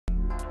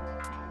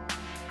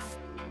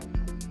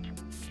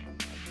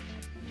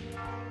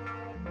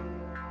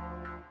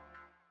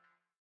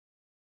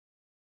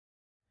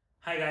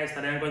Hi guys,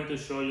 today I'm going to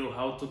show you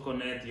how to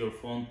connect your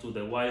phone to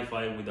the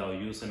Wi-Fi without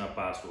using a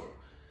password.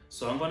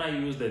 So I'm gonna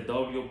use the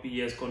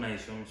WPS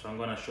connection, so I'm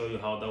gonna show you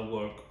how that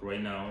works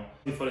right now.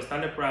 Before I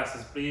start the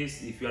process,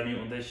 please, if you are new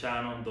on the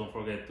channel, don't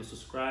forget to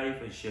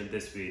subscribe and share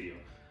this video.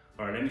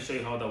 Alright, let me show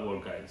you how that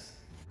works, guys.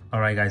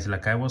 Alright guys,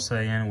 like I was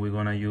saying, we're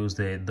gonna use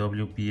the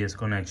WPS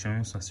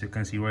connections. As you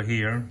can see right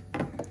here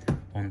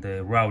on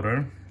the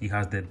router, it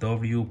has the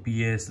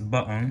WPS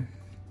button.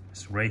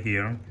 It's right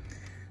here.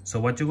 So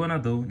what you're gonna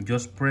do,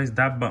 just press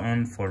that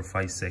button for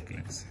 5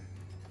 seconds.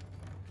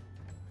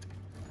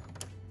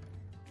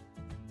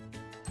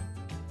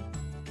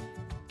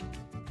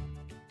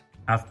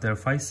 After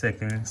 5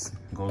 seconds,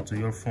 go to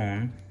your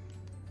phone.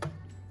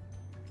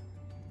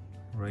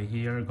 Right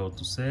here, go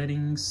to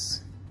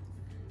settings,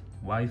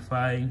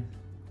 Wi-Fi,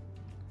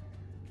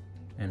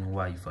 and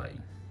Wi-Fi.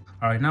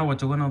 All right, now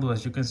what you're gonna do,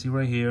 as you can see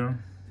right here,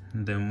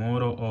 the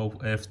model of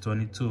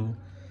F22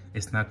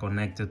 is not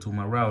connected to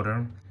my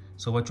router.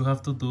 So what you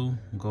have to do,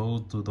 go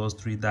to those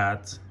 3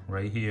 dots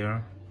right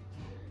here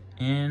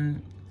and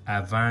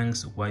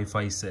advanced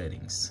Wi-Fi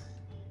settings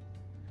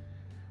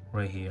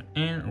right here.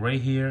 And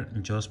right here,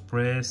 just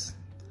press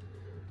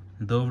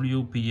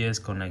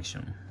WPS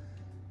connection.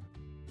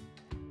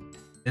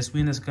 This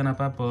window is gonna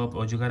pop up.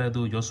 All you gotta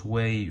do, just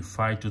wait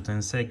 5 to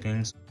 10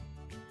 seconds.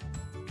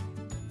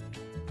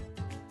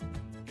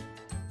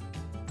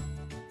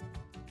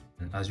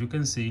 As you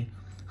can see,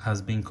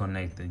 has been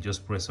connected.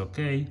 Just press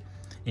OK.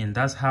 And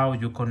that's how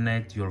you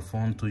connect your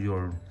phone to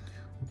your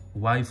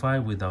Wi-Fi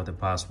without the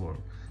password.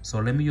 So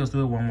let me just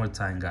do it one more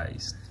time,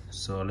 guys.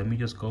 So let me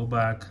just go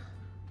back.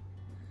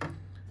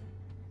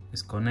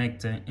 It's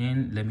connected,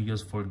 and let me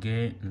just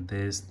forget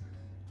this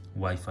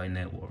Wi-Fi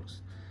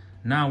networks.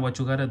 Now what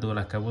you gotta do,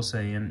 like I was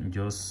saying,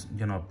 just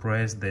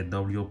press the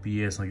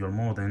WPS on your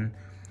modem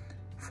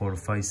for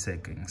 5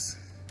 seconds.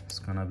 It's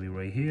gonna be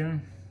right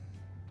here.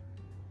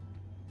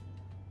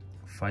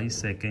 5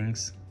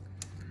 seconds.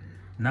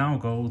 Now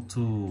go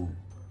to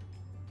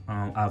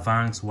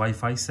advanced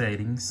Wi-Fi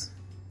settings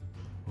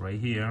right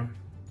here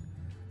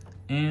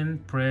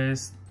and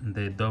press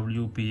the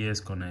WPS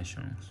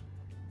connections.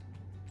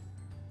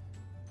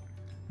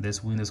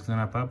 This window is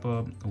gonna pop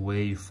up,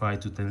 wait 5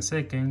 to 10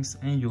 seconds,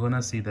 and you're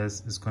gonna see that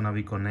it's gonna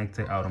be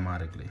connected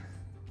automatically.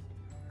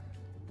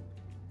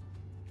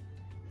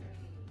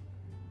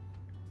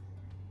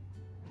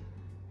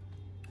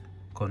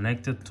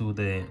 Connected to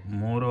the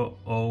model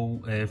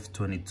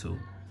OF22.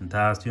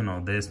 That's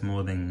this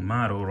modem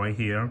model right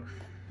here.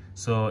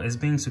 So it's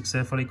being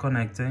successfully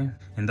connected,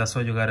 and that's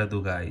what you gotta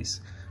do,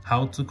 guys.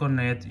 How to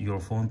connect your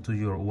phone to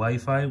your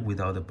Wi-Fi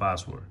without the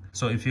password.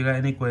 So if you got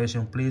any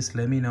question, please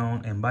let me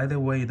know. And by the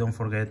way, don't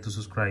forget to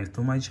subscribe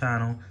to my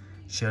channel,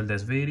 share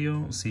this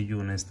video. See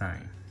you next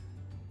time.